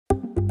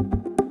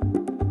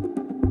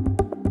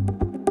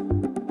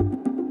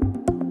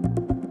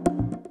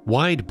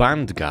Wide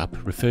band gap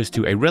refers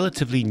to a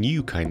relatively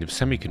new kind of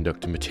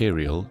semiconductor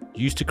material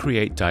used to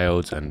create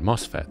diodes and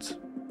MOSFETs.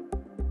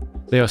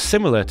 They are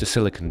similar to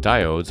silicon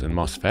diodes and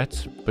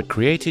MOSFETs, but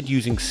created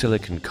using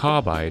silicon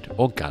carbide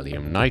or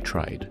gallium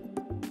nitride.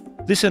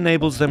 This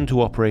enables them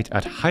to operate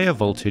at higher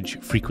voltage,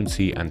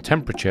 frequency and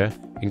temperature,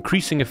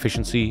 increasing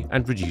efficiency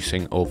and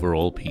reducing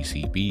overall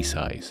PCB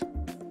size.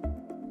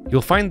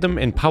 You'll find them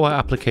in power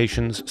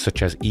applications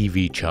such as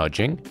EV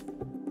charging,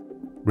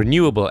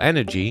 renewable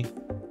energy,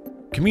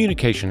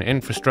 communication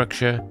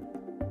infrastructure,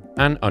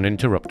 and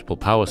uninterruptible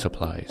power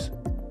supplies.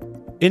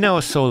 In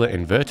our solar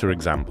inverter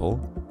example,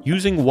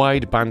 using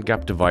wide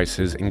bandgap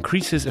devices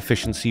increases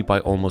efficiency by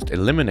almost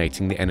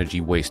eliminating the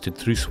energy wasted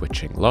through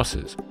switching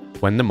losses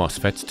when the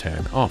MOSFETs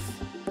turn off.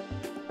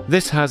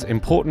 This has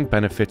important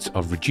benefits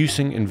of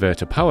reducing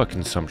inverter power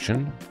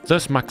consumption,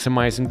 thus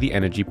maximizing the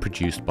energy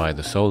produced by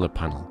the solar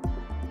panel.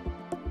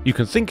 You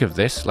can think of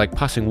this like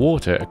passing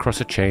water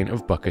across a chain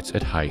of buckets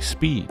at high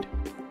speed.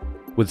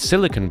 With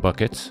silicon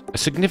buckets, a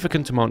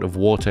significant amount of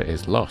water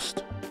is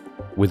lost.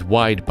 With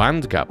wide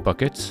bandgap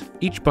buckets,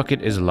 each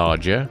bucket is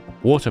larger,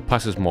 water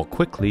passes more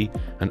quickly,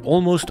 and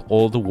almost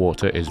all the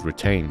water is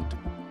retained.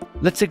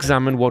 Let's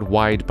examine what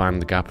wide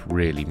bandgap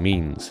really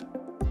means.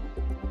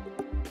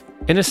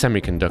 In a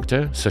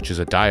semiconductor, such as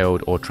a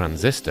diode or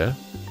transistor,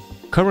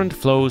 current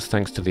flows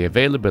thanks to the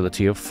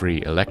availability of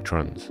free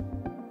electrons.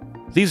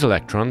 These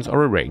electrons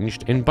are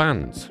arranged in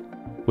bands.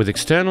 With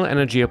external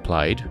energy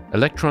applied,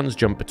 electrons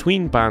jump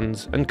between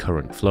bands and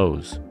current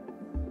flows.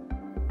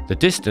 The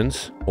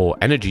distance, or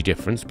energy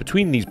difference,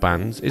 between these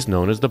bands is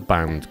known as the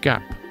band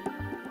gap.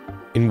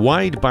 In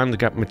wide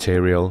bandgap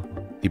material,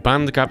 the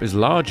band gap is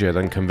larger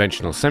than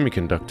conventional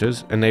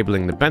semiconductors,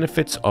 enabling the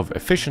benefits of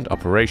efficient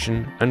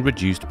operation and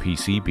reduced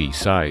PCB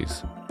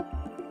size.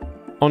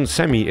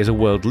 onsemi is a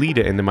world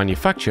leader in the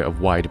manufacture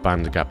of wide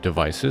bandgap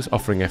devices,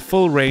 offering a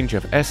full range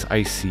of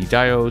SiC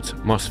diodes,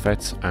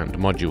 MOSFETs, and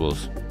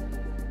modules.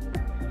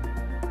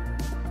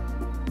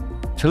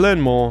 To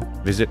learn more,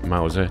 visit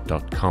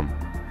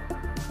mauser.com.